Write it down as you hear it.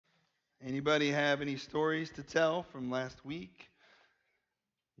Anybody have any stories to tell from last week?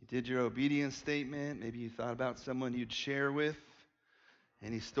 You did your obedience statement. Maybe you thought about someone you'd share with.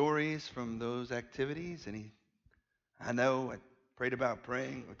 Any stories from those activities? I know I prayed about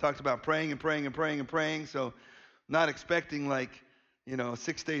praying. We talked about praying and praying and praying and praying. So not expecting a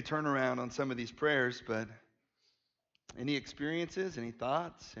 6-day turnaround on some of these prayers, but any experiences, any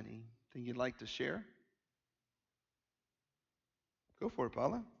thoughts, anything you'd like to share? Go for it,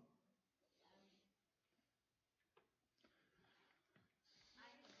 Paula.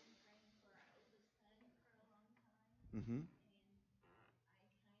 Mm-hmm.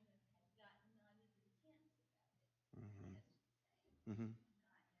 Mm-hmm. Mm-hmm.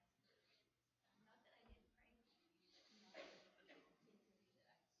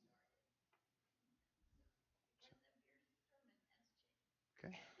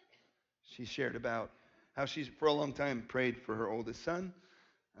 Okay. She shared about how she's for a long time prayed for her oldest son,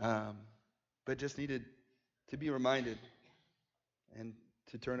 um, but just needed to be reminded and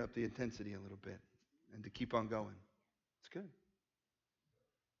to turn up the intensity a little bit and to keep on going. It's good.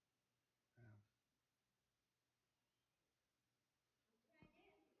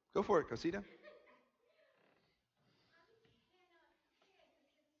 Go for it, Cosita.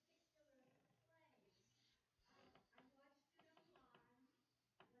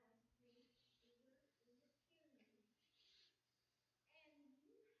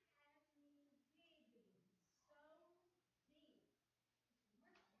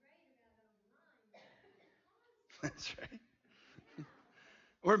 That's right.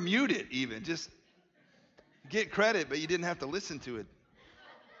 Or mute it even. Just get credit, but you didn't have to listen to it.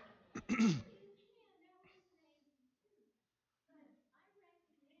 Yeah,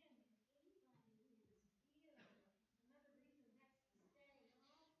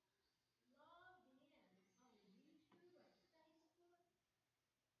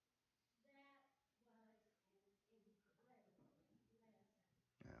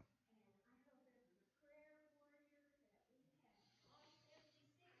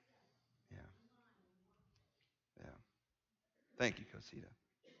 yeah, yeah. Thank you, Cosita,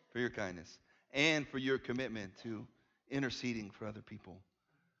 for your kindness and for your commitment to interceding for other people.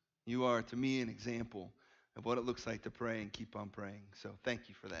 You are, to me, an example of what it looks like to pray and keep on praying. So thank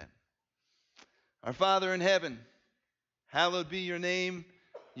you for that. Our Father in heaven, hallowed be your name.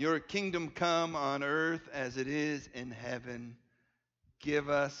 Your kingdom come on earth as it is in heaven. Give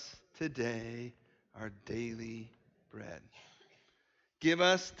us today our daily bread. Give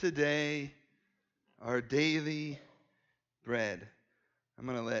us today our daily bread. I'm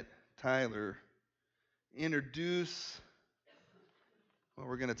going to let Tyler introduce what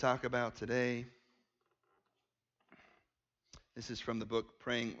we're going to talk about today. This is from the book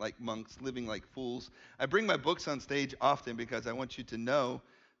Praying Like Monks, Living Like Fools. I bring my books on stage often because I want you to know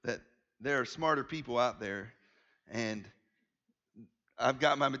that there are smarter people out there, and I've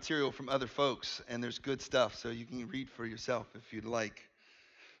got my material from other folks, and there's good stuff, so you can read for yourself if you'd like.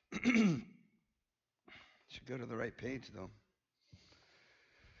 Should go to the right page, though.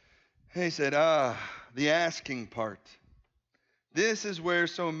 He said, the asking part. This is where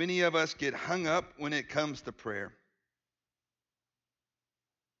so many of us get hung up when it comes to prayer.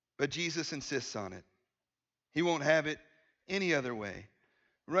 But Jesus insists on it. He won't have it any other way.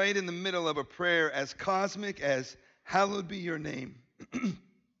 Right in the middle of a prayer as cosmic as hallowed be your name,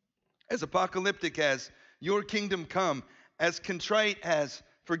 as apocalyptic as your kingdom come, as contrite as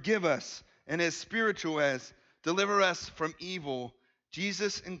forgive us, and as spiritual as deliver us from evil,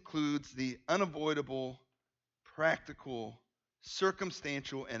 Jesus includes the unavoidable, practical,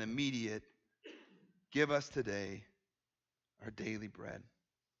 circumstantial, and immediate. Give us today our daily bread.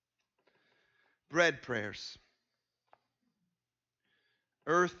 Bread prayers.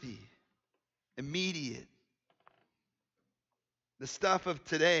 Earthy, immediate. The stuff of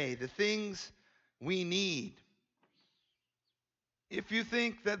today, the things we need. If you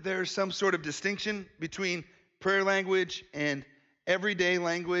think that there's some sort of distinction between prayer language and everyday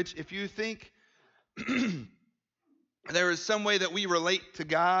language, if you think there is some way that we relate to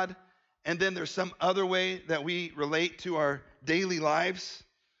God and then there's some other way that we relate to our daily lives,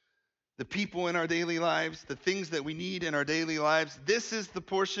 the people in our daily lives, the things that we need in our daily lives, this is the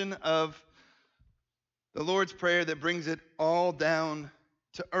portion of the Lord's Prayer that brings it all down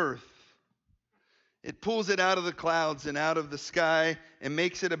to earth. It pulls it out of the clouds and out of the sky and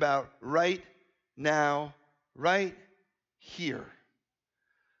makes it about right now, right here.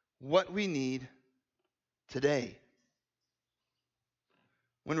 What we need today.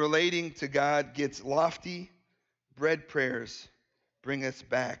 When relating to God gets lofty, bread prayers bring us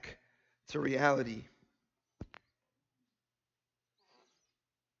back to reality.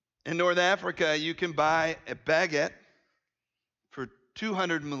 In North Africa, you can buy a baguette for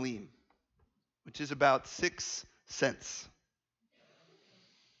 200 millim, which is about 6 cents.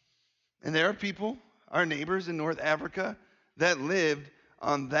 And there are people, our neighbors in North Africa, that lived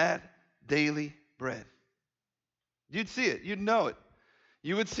on that daily bread. You'd see it. You'd know it.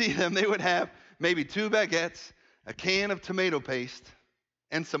 You would see them. They would have maybe 2 baguettes, a can of tomato paste,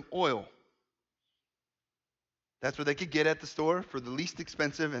 and some oil. That's what they could get at the store for the least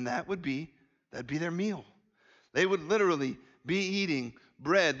expensive, and that'd be their meal. They would literally be eating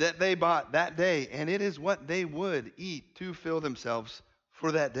bread that they bought that day, and it is what they would eat to fill themselves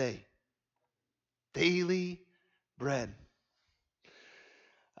for that day. Daily bread.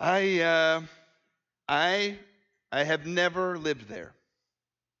 I have never lived there.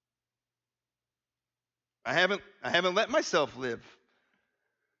 I haven't let myself live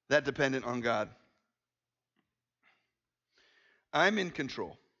that dependent on God. I'm in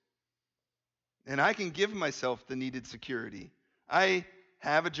control. And I can give myself the needed security. I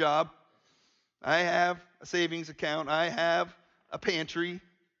have a job. I have a savings account. I have a pantry.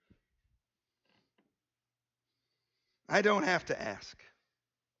 I don't have to ask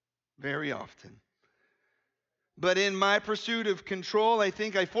very often. But in my pursuit of control, I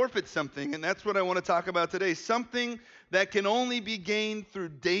think I forfeit something, and that's what I want to talk about today. Something that can only be gained through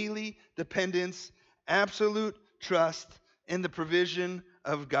daily dependence, absolute trust in the provision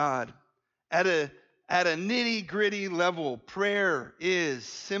of God. At a nitty-gritty level, prayer is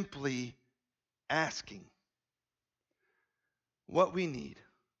simply asking what we need,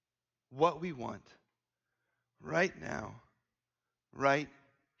 what we want, right now, right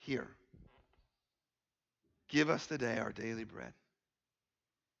here. Give us today our daily bread.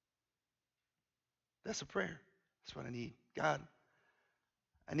 That's a prayer. That's what I need. God,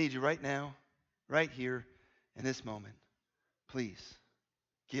 I need you right now, right here, in this moment. Please,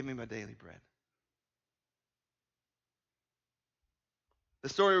 give me my daily bread. The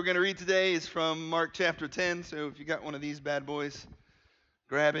story we're going to read today is from Mark chapter 10. So if you got one of these bad boys,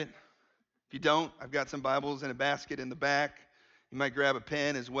 grab it. If you don't, I've got some Bibles in a basket in the back. You might grab a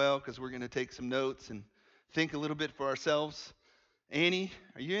pen as well, because we're going to take some notes and think a little bit for ourselves. Annie,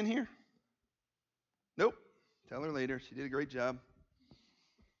 are you in here? Nope. Tell her later. She did a great job.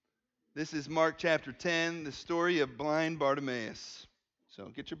 This is Mark chapter 10, the story of blind Bartimaeus. So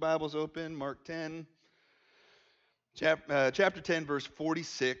get your Bibles open, Mark 10, chapter 10, verse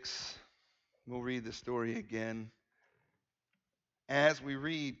 46. We'll read the story again. As we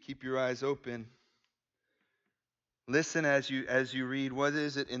read, keep your eyes open. Listen as you read. What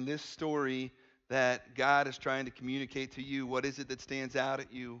is it in this story that God is trying to communicate to you? What is it that stands out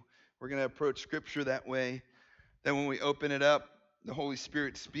at you? We're going to approach Scripture that way. Then when we open it up, the Holy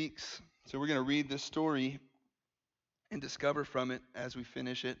Spirit speaks. So we're going to read this story and discover from it as we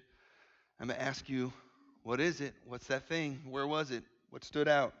finish it. I'm going to ask you, what is it? What's that thing? Where was it? What stood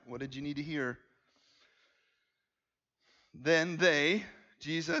out? What did you need to hear? Then they,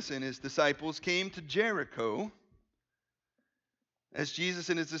 Jesus and his disciples, came to Jericho. As Jesus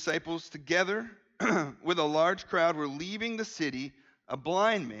and his disciples, together with a large crowd, were leaving the city, a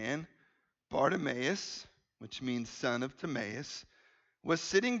blind man, Bartimaeus, which means son of Timaeus, was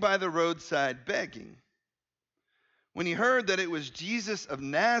sitting by the roadside begging. When he heard that it was Jesus of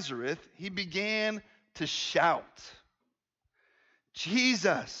Nazareth, he began to shout,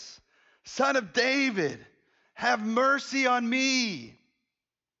 "Jesus, Son of David, have mercy on me."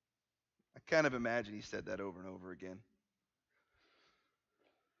 I kind of imagine he said that over and over again.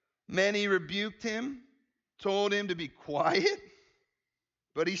 Many rebuked him, told him to be quiet,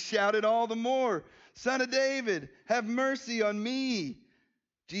 but he shouted all the more, "Son of David, have mercy on me."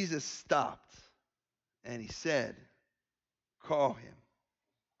 Jesus stopped and he said, "Call him."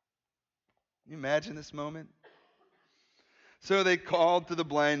 Can you imagine this moment? So they called to the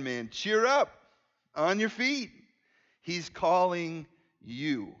blind man, "Cheer up, on your feet. He's calling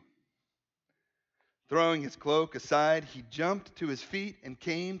you." Throwing his cloak aside, he jumped to his feet and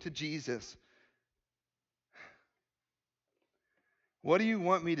came to Jesus. "What do you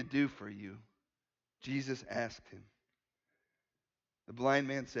want me to do for you?" Jesus asked him. The blind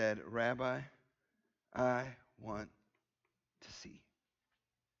man said, "Rabbi, I want to see."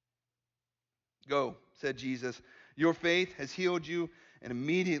 "Go," said Jesus. "Your faith has healed you." And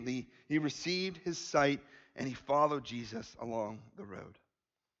immediately he received his sight and he followed Jesus along the road.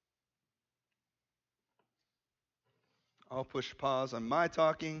 I'll push pause on my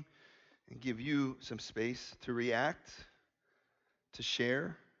talking and give you some space to react, to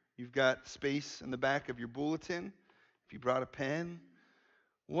share. You've got space in the back of your bulletin. If you brought a pen,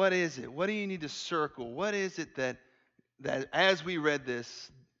 what is it? What do you need to circle? What is it that as we read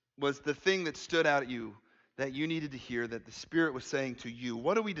this, was the thing that stood out at you that you needed to hear, that the Spirit was saying to you?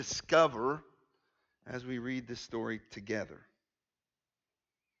 What do we discover as we read this story together?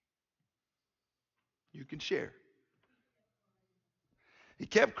 You can share. He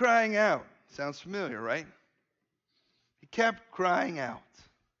kept crying out. Sounds familiar, right? He kept crying out.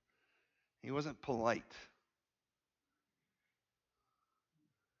 He wasn't polite.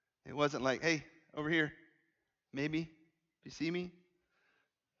 It wasn't like, hey, over here, maybe, if you see me,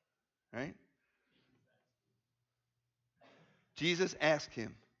 right? Jesus asked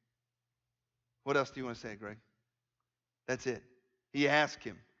him. What else do you want to say, Greg? That's it. He asked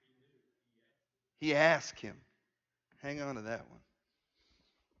him. He asked him. Hang on to that one.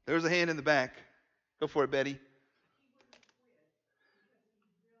 There's a hand in the back. Go for it, Betty.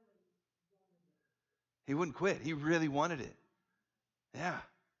 He wouldn't quit. He really wanted it. Yeah.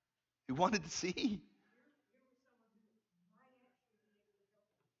 He wanted to see.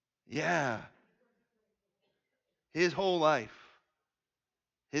 Yeah. His whole life,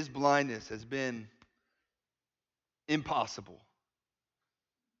 his blindness has been impossible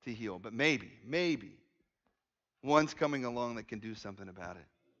to heal. But maybe one's coming along that can do something about it.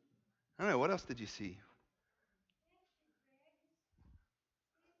 I don't know. What else did you see?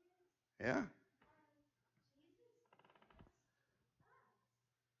 Yeah.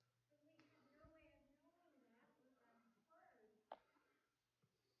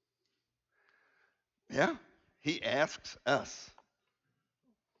 Yeah. He asks us.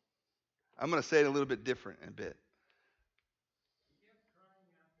 I'm going to say it a little bit different in a bit.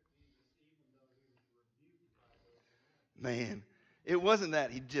 Man, it wasn't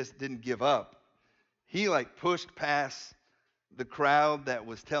that he just didn't give up. He pushed past the crowd that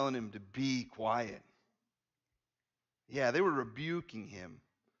was telling him to be quiet. Yeah, they were rebuking him.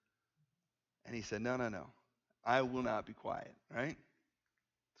 And he said, no. I will not be quiet, right?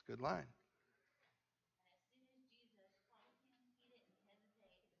 It's a good line.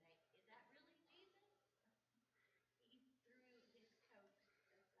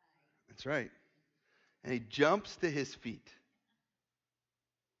 That's right. And he jumps to his feet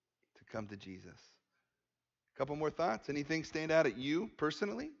to come to Jesus. A couple more thoughts? Anything stand out at you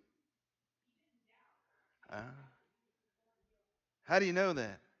personally? How do you know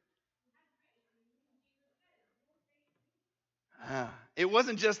that? It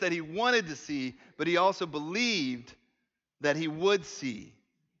wasn't just that he wanted to see, but he also believed that he would see.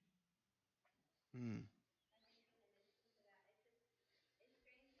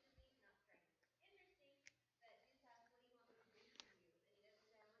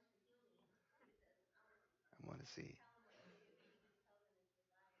 I want to see.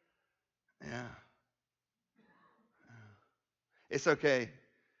 Yeah. It's okay.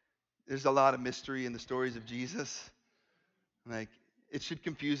 There's a lot of mystery in the stories of Jesus. It should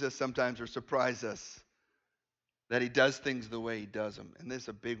confuse us sometimes or surprise us that he does things the way he does them. And there's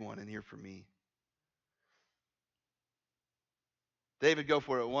a big one in here for me. David, go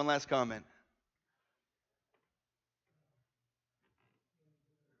for it. One last comment.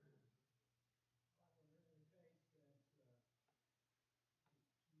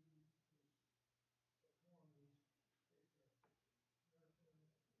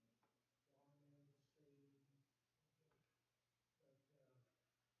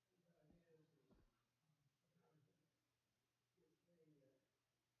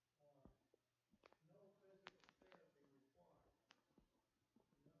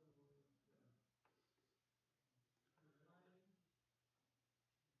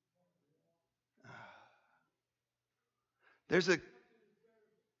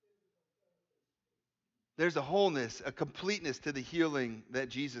 There's a wholeness, a completeness to the healing that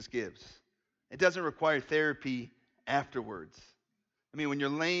Jesus gives. It doesn't require therapy afterwards. I mean, when you're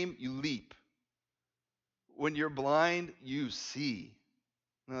lame, you leap. When you're blind, you see.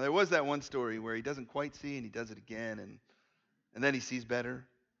 Now, there was that one story where he doesn't quite see and he does it again, and then he sees better.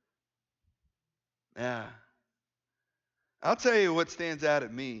 Yeah. I'll tell you what stands out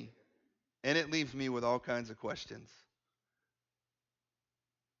at me, and it leaves me with all kinds of questions.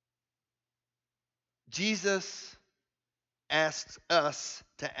 Jesus asks us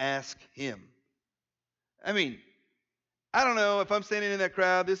to ask him. I mean, I don't know if I'm standing in that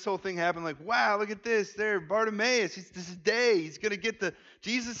crowd, this whole thing happened, wow, look at this. There, Bartimaeus, this is day. He's going to get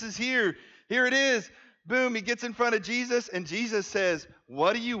Jesus is here. Here it is. Boom, he gets in front of Jesus, and Jesus says,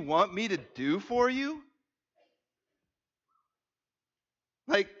 what do you want me to do for you?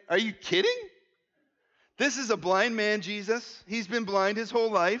 Are you kidding? This is a blind man, Jesus. He's been blind his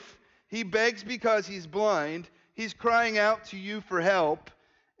whole life. He begs because he's blind. He's crying out to you for help.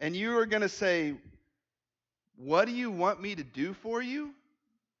 And you are going to say, what do you want me to do for you?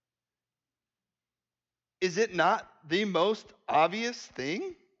 Is it not the most obvious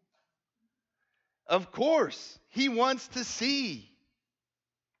thing? Of course, he wants to see.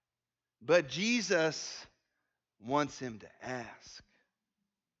 But Jesus wants him to ask.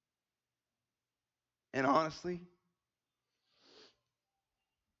 And honestly,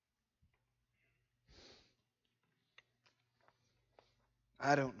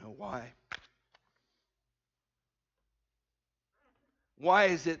 I don't know why. Why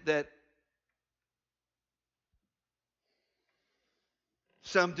is it that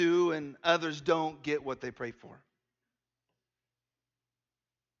some do and others don't get what they pray for?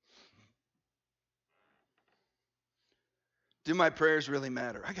 Do my prayers really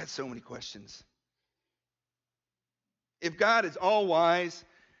matter? I got so many questions. If God is all wise,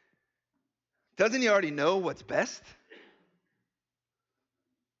 doesn't he already know what's best?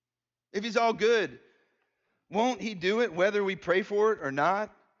 If he's all good, won't he do it whether we pray for it or not?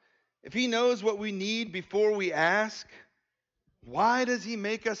 If he knows what we need before we ask, why does he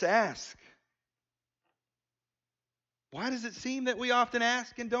make us ask? Why does it seem that we often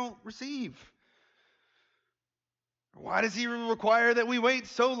ask and don't receive? Why does he require that we wait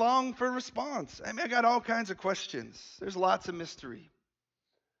so long for a response? I mean, I got all kinds of questions. There's lots of mystery.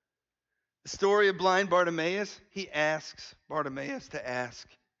 The story of blind Bartimaeus, he asks Bartimaeus to ask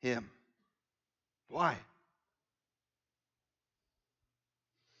him. Why?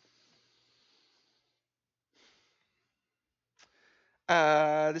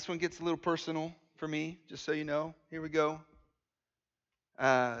 This one gets a little personal for me, just so you know. Here we go.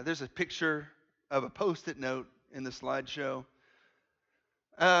 There's a picture of a Post-it note in the slideshow.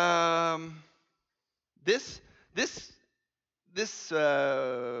 This was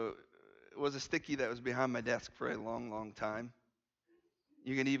a sticky that was behind my desk for a long, long time.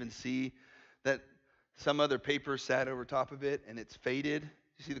 You can even see that some other paper sat over top of it and it's faded.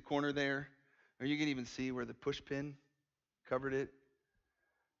 You see the corner there? Or you can even see where the push pin covered it.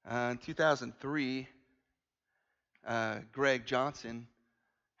 In 2003, Greg Johnson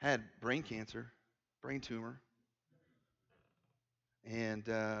had brain cancer, brain tumor. And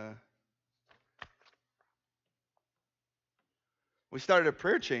we started a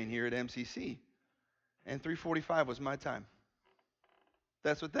prayer chain here at MCC. And 3:45 was my time.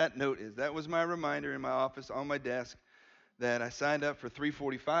 That's what that note is. That was my reminder in my office on my desk that I signed up for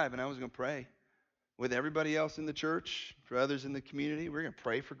 3:45 and I was going to pray with everybody else in the church, for others in the community. We're going to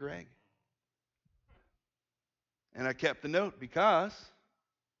pray for Greg. And I kept the note because,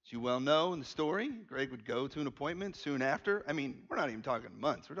 as you well know in the story, Greg would go to an appointment soon after. I mean, we're not even talking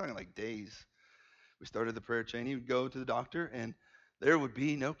months. We're talking like days. We started the prayer chain. He would go to the doctor and there would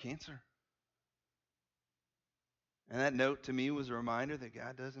be no cancer. And that note to me was a reminder that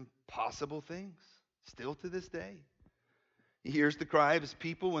God does impossible things still to this day. He hears the cry of his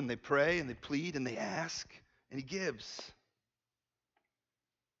people when they pray and they plead and they ask, and he gives.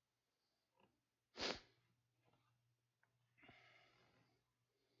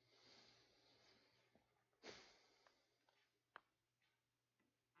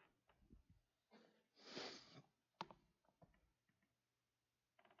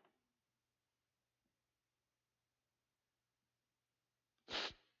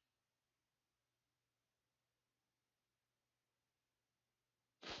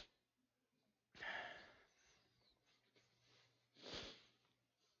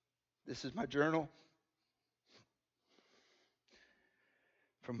 This is my journal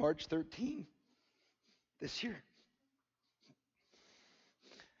from March 13 this year.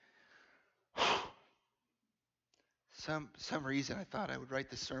 Some reason I thought I would write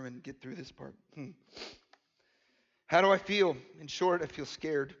this sermon and get through this part. How do I feel? In short, I feel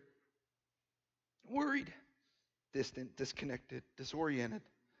scared, worried, distant, disconnected, disoriented,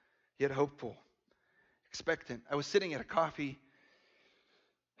 yet hopeful, expectant. I was sitting at a coffee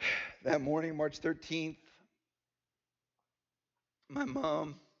that morning, March 13th. My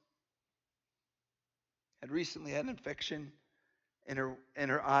mom had recently had an infection in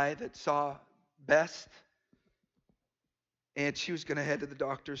her eye that saw best, and she was going to head to the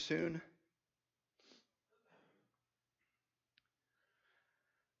doctor soon.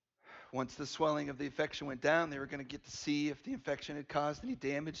 Once the swelling of the infection went down, they were going to get to see if the infection had caused any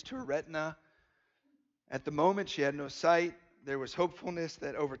damage to her retina. At the moment, she had no sight. There was hopefulness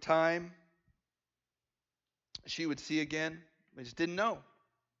that over time she would see again. I just didn't know.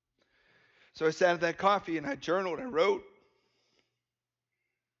 So I sat at that coffee and I journaled and wrote,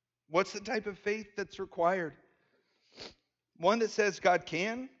 what's the type of faith that's required? One that says God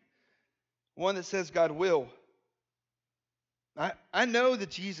can, one that says God will. I know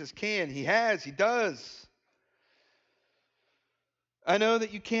that Jesus can. He has. He does. I know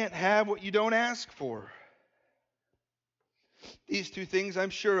that you can't have what you don't ask for. These two things I'm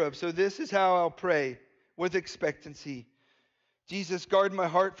sure of. So this is how I'll pray with expectancy. Jesus, guard my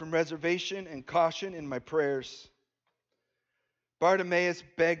heart from reservation and caution in my prayers. Bartimaeus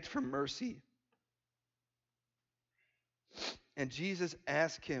begged for mercy. And Jesus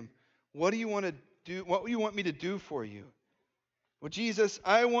asked him, what do you want to do? What do you want me to do for you? Well, Jesus,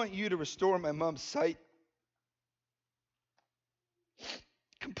 I want you to restore my mom's sight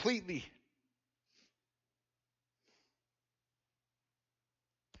completely.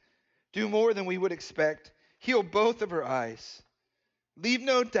 Do more than we would expect. Heal both of her eyes. Leave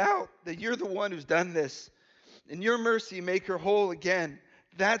no doubt that you're the one who's done this. In your mercy, make her whole again.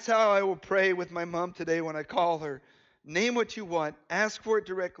 That's how I will pray with my mom today when I call her. Name what you want. Ask for it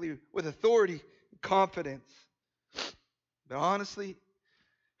directly with authority and confidence. But honestly, it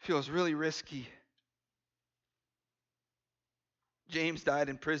feels really risky. James died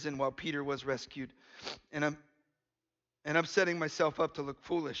in prison while Peter was rescued. And I'm setting myself up to look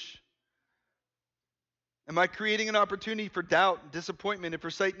foolish. Am I creating an opportunity for doubt and disappointment if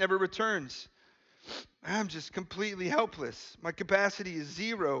her sight never returns? I'm just completely helpless. My capacity is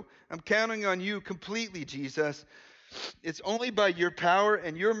zero. I'm counting on you completely, Jesus. It's only by your power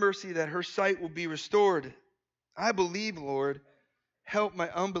and your mercy that her sight will be restored. I believe, Lord. Help my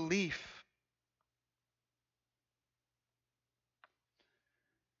unbelief.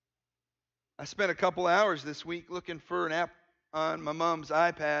 I spent a couple hours this week looking for an app on my mom's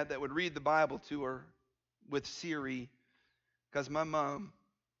iPad that would read the Bible to her with Siri, because my mom,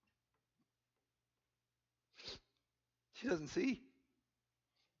 she doesn't see.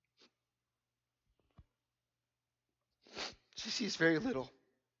 She sees very little.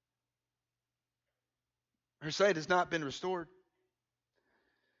 Her sight has not been restored.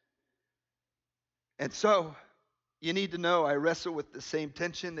 And so, you need to know I wrestle with the same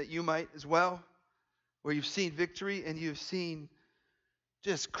tension that you might as well, where you've seen victory and you've seen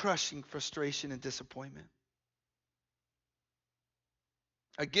just crushing frustration and disappointment.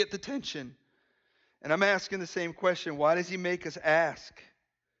 I get the tension, and I'm asking the same question. Why does he make us ask?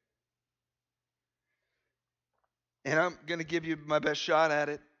 And I'm going to give you my best shot at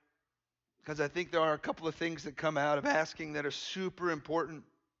it, because I think there are a couple of things that come out of asking that are super important.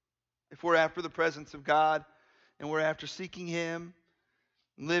 If we're after the presence of God and we're after seeking him,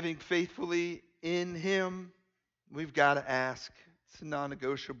 living faithfully in him, we've got to ask. It's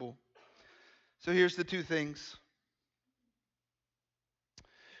non-negotiable. So here's the two things.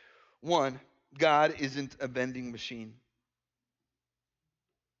 One, God isn't a vending machine.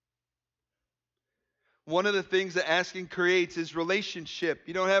 One of the things that asking creates is relationship.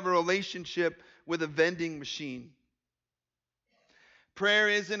 You don't have a relationship with a vending machine. Prayer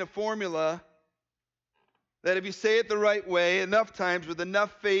isn't a formula that if you say it the right way, enough times, with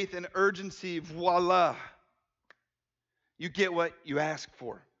enough faith and urgency, voila, you get what you ask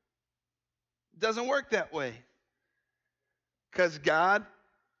for. It doesn't work that way. Because God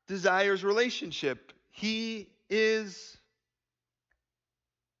desires relationship.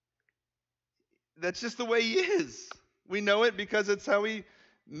 That's just the way he is. We know it because that's who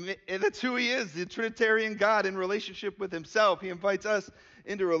he is, the Trinitarian God in relationship with himself. He invites us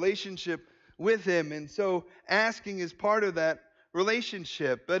into relationship with him. And so asking is part of that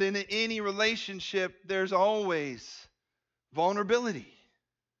relationship. But in any relationship, there's always vulnerability.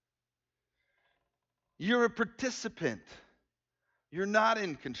 You're a participant. You're not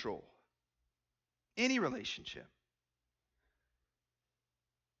in control. Any relationship.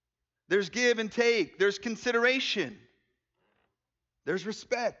 There's give and take. There's consideration. There's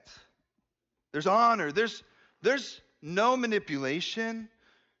respect. There's honor. There's no manipulation.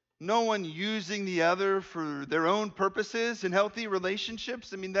 No one using the other for their own purposes in healthy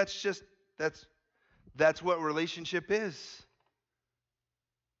relationships. I mean, that's what relationship is.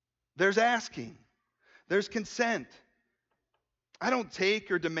 There's asking. There's consent. I don't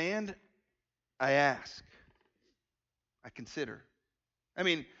take or demand. I ask. I consider. I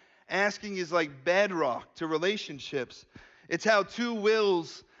mean, asking is like bedrock to relationships. It's how two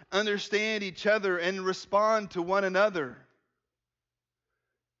wills understand each other and respond to one another.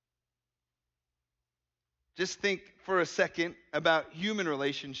 Just think for a second about human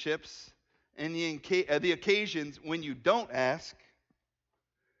relationships and the occasions when you don't ask,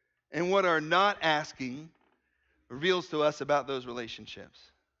 and what our not asking reveals to us about those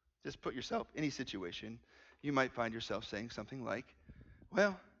relationships. Just put yourself in any situation. You might find yourself saying something like,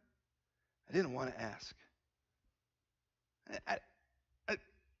 well, I didn't want to ask.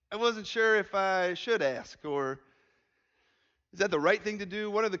 I wasn't sure if I should ask, or is that the right thing to do?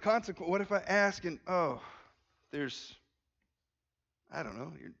 What are the consequences? What if I ask and, there's, I don't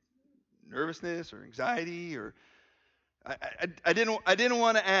know, your nervousness or anxiety or I didn't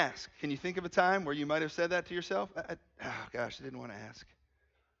want to ask. Can you think of a time where you might have said that to yourself? Oh gosh, I didn't want to ask.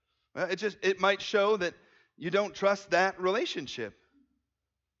 Well, it might show that you don't trust that relationship.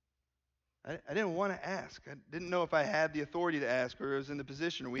 I didn't want to ask. I didn't know if I had the authority to ask or was in the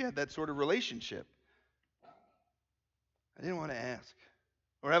position or we had that sort of relationship. I didn't want to ask.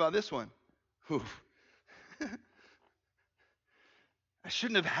 Or how about this one? Oof. I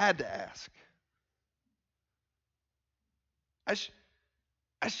shouldn't have had to ask.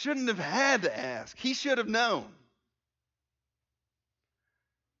 I shouldn't have had to ask. He should have known.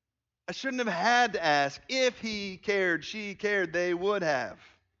 I shouldn't have had to ask. If he cared, she cared, they would have.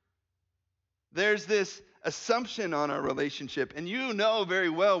 There's this assumption on our relationship, and you know very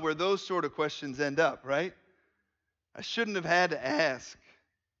well where those sort of questions end up, right? I shouldn't have had to ask.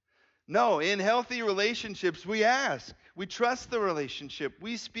 No, in healthy relationships, we ask. We trust the relationship.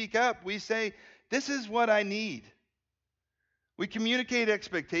 We speak up. We say, this is what I need. We communicate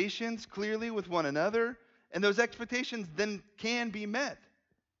expectations clearly with one another, and those expectations then can be met,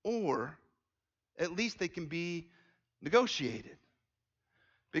 or at least they can be negotiated.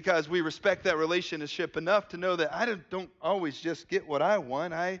 Because we respect that relationship enough to know that I don't always just get what I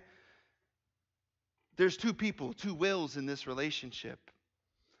want. There's two people, two wills in this relationship.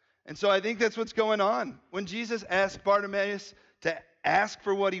 And so I think that's what's going on. When Jesus asked Bartimaeus to ask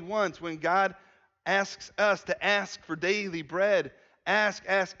for what he wants, when God asks us to ask for daily bread, ask.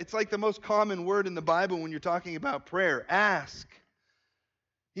 It's like the most common word in the Bible when you're talking about prayer, ask.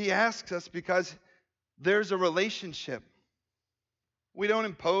 He asks us because there's a relationship. We don't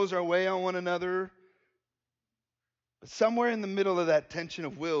impose our way on one another. But somewhere in the middle of that tension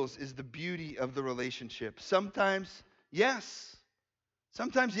of wills is the beauty of the relationship. Sometimes yes.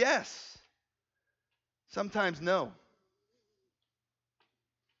 Sometimes yes. Sometimes no.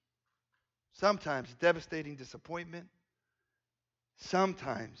 Sometimes devastating disappointment.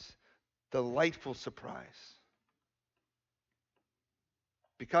 Sometimes delightful surprise.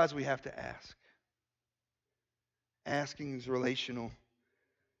 Because we have to ask. Asking is relational.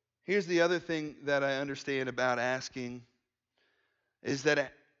 Here's the other thing that I understand about asking is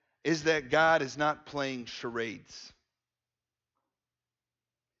that God is not playing charades.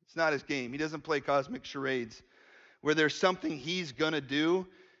 It's not his game. He doesn't play cosmic charades where there's something he's going to do,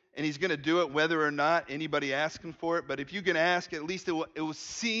 and he's going to do it whether or not anybody asks him for it. But if you can ask, at least it will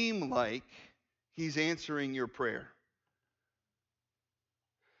seem like he's answering your prayer.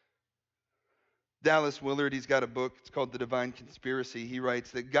 Dallas Willard, he's got a book. It's called The Divine Conspiracy. He writes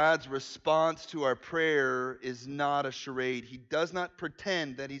that God's response to our prayer is not a charade. He does not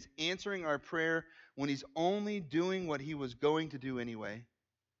pretend that he's answering our prayer when he's only doing what he was going to do anyway.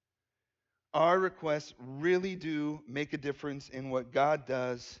 Our requests really do make a difference in what God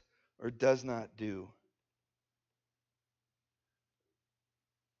does or does not do.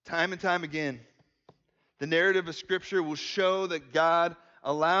 Time and time again, the narrative of Scripture will show that God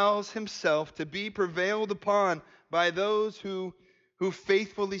allows himself to be prevailed upon by those who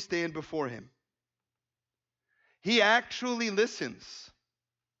faithfully stand before him. He actually listens.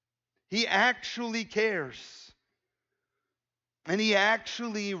 He actually cares. And he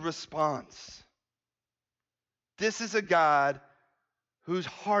actually responds. This is a God whose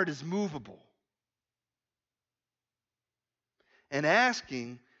heart is movable. And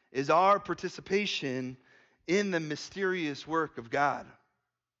asking is our participation in the mysterious work of God.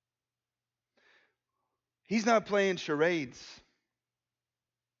 He's not playing charades.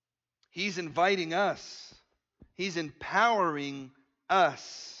 He's inviting us. He's empowering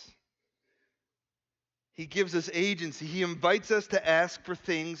us. He gives us agency. He invites us to ask for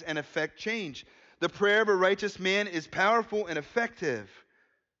things and effect change. The prayer of a righteous man is powerful and effective,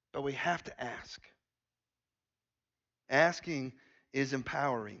 but we have to ask. Asking is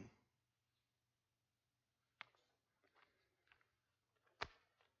empowering.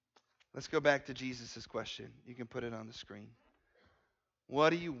 Let's go back to Jesus' question. You can put it on the screen.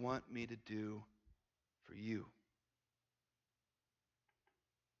 What do you want me to do for you?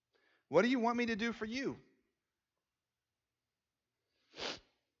 What do you want me to do for you?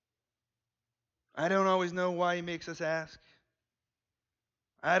 I don't always know why he makes us ask.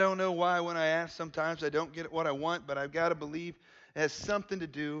 I don't know why when I ask sometimes I don't get what I want, but I've got to believe it has something to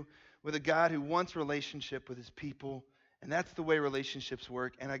do with a God who wants relationship with his people. And that's the way relationships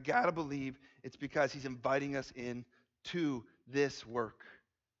work. And I got to believe it's because he's inviting us in to this work.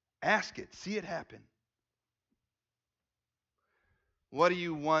 Ask it. See it happen. What do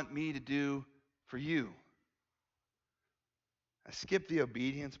you want me to do for you? I skipped the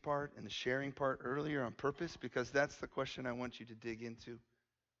obedience part and the sharing part earlier on purpose because that's the question I want you to dig into.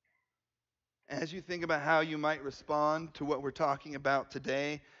 As you think about how you might respond to what we're talking about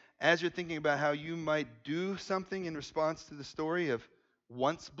today, as you're thinking about how you might do something in response to the story of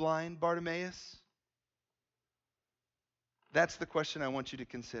once blind Bartimaeus, that's the question I want you to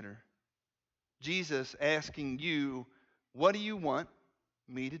consider. Jesus asking you, what do you want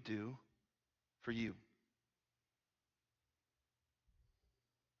me to do for you?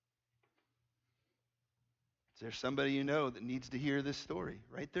 Is there somebody you know that needs to hear this story?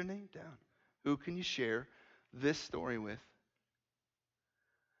 Write their name down. Who can you share this story with?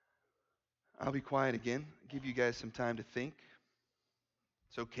 I'll be quiet again. Give you guys some time to think.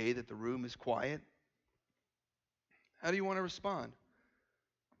 It's okay that the room is quiet. How do you want to respond?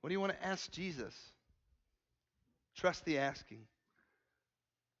 What do you want to ask Jesus? Trust the asking.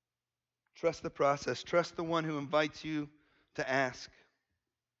 Trust the process. Trust the one who invites you to ask.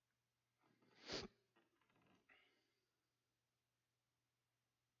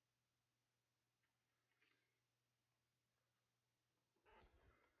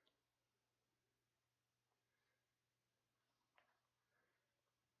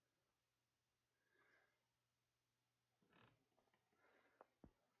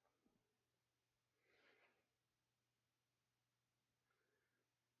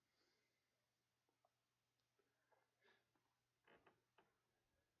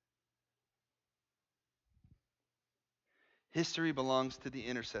 History belongs to the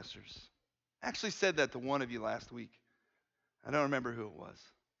intercessors. I actually said that to one of you last week. I don't remember who it was.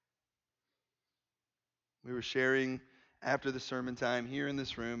 We were sharing after the sermon time here in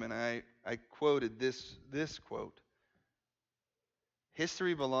this room, and I quoted this quote.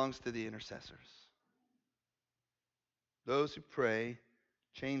 History belongs to the intercessors. Those who pray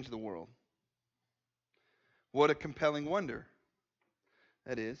change the world. What a compelling wonder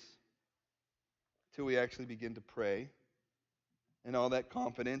that is, till we actually begin to pray, and all that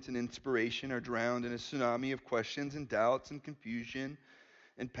confidence and inspiration are drowned in a tsunami of questions and doubts and confusion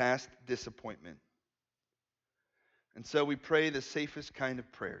and past disappointment. And so we pray the safest kind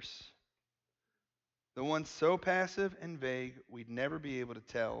of prayers. The ones so passive and vague, we'd never be able to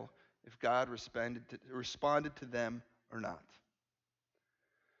tell if God responded to them or not.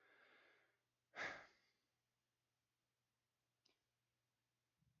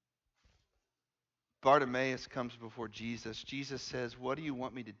 Bartimaeus comes before Jesus. Jesus says, what do you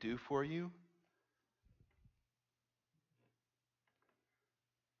want me to do for you?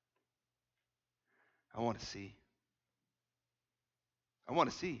 I want to see. I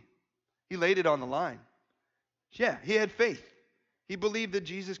want to see. He laid it on the line. Yeah, he had faith. He believed that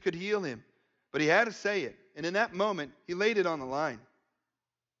Jesus could heal him, but he had to say it. And in that moment, he laid it on the line.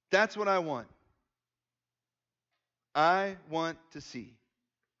 That's what I want. I want to see.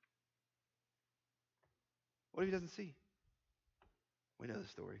 What if he doesn't see? We know the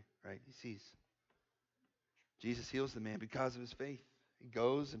story, right? He sees. Jesus heals the man because of his faith. He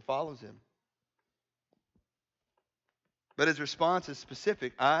goes and follows him. But his response is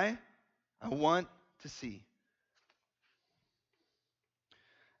specific. I want to see.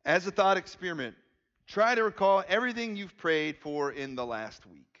 As a thought experiment, try to recall everything you've prayed for in the last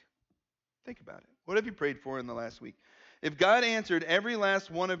week. Think about it. What have you prayed for in the last week? If God answered every last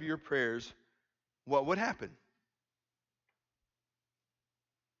one of your prayers, what would happen?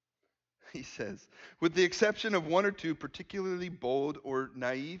 He says, with the exception of one or two particularly bold or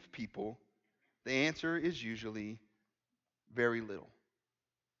naive people, the answer is usually very little.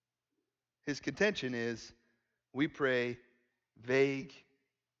 His contention is we pray vague,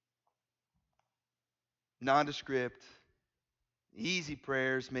 nondescript, easy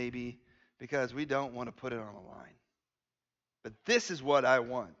prayers maybe because we don't want to put it on the line. But this is what I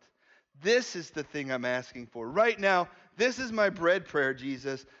want. This is the thing I'm asking for. Right now, this is my bread prayer,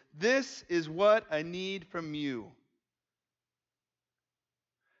 Jesus. This is what I need from you.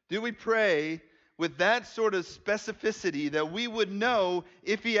 Do we pray with that sort of specificity that we would know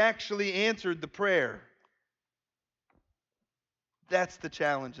if he actually answered the prayer? That's the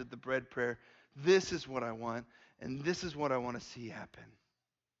challenge of the bread prayer. This is what I want, and this is what I want to see happen.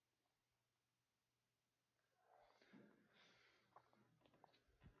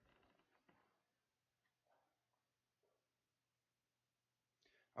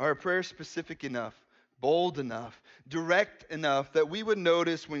 Are our prayers specific enough, bold enough, direct enough that we would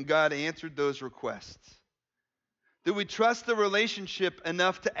notice when God answered those requests? Do we trust the relationship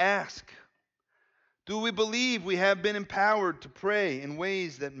enough to ask? Do we believe we have been empowered to pray in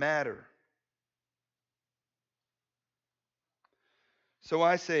ways that matter? So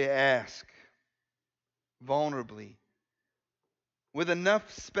I say ask, vulnerably, with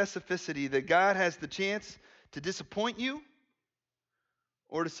enough specificity that God has the chance to disappoint you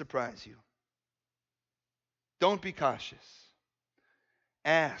or to surprise you. Don't be cautious.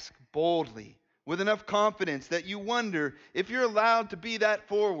 Ask boldly with enough confidence that you wonder if you're allowed to be that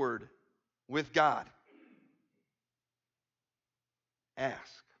forward with God.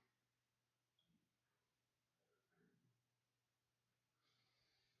 Ask.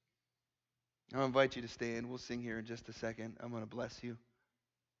 I'll invite you to stand. We'll sing here in just a second. I'm going to bless you.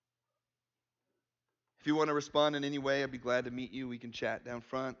 If you want to respond in any way, I'd be glad to meet you. We can chat down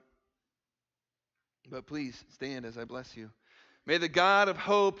front. But please stand as I bless you. May the God of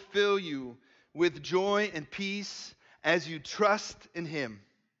hope fill you with joy and peace as you trust in Him,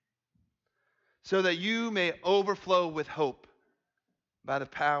 so that you may overflow with hope by the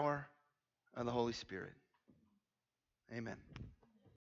power of the Holy Spirit. Amen.